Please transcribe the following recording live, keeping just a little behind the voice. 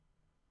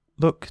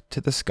Look to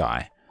the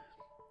sky.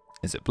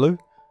 Is it blue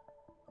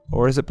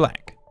or is it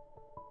black?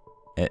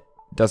 It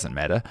doesn't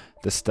matter.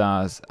 The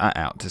stars are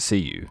out to see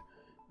you,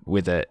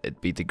 whether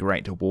it be the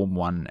great warm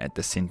one at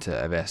the centre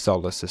of our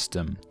solar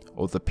system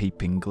or the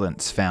peeping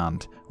glints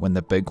found when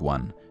the big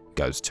one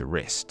goes to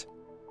rest.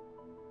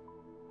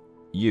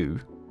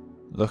 You,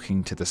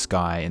 looking to the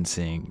sky and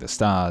seeing the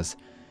stars,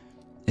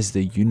 is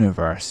the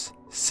universe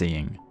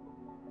seeing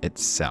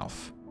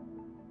itself.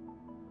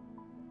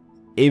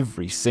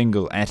 Every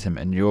single atom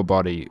in your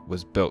body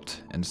was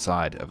built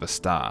inside of a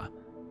star,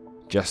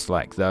 just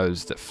like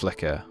those that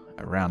flicker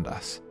around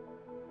us.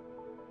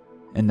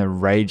 In the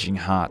raging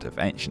heart of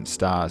ancient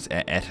stars,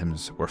 our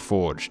atoms were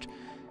forged,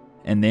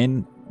 and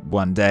then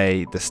one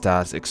day the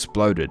stars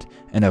exploded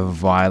in a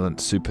violent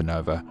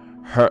supernova,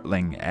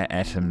 hurtling our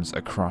atoms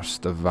across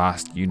the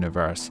vast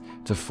universe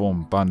to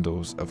form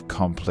bundles of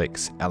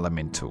complex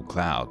elemental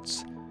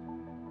clouds.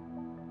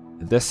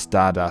 This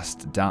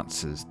stardust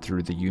dances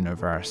through the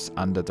universe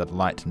under the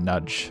light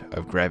nudge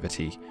of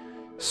gravity,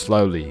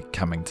 slowly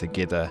coming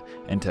together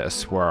into a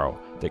swirl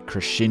that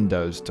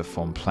crescendos to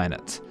form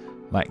planets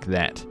like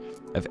that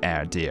of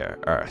our dear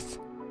Earth.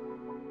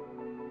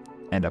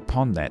 And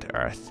upon that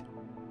Earth,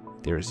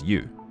 there is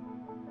you.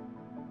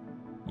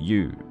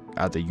 You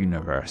are the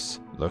universe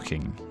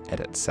looking at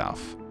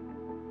itself.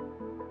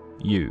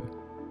 You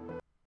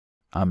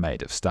are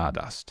made of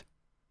stardust.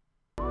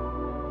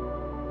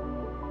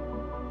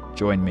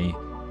 Join me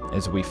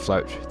as we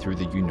float through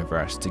the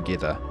universe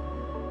together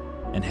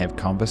and have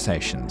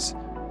conversations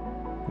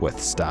with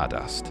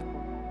Stardust.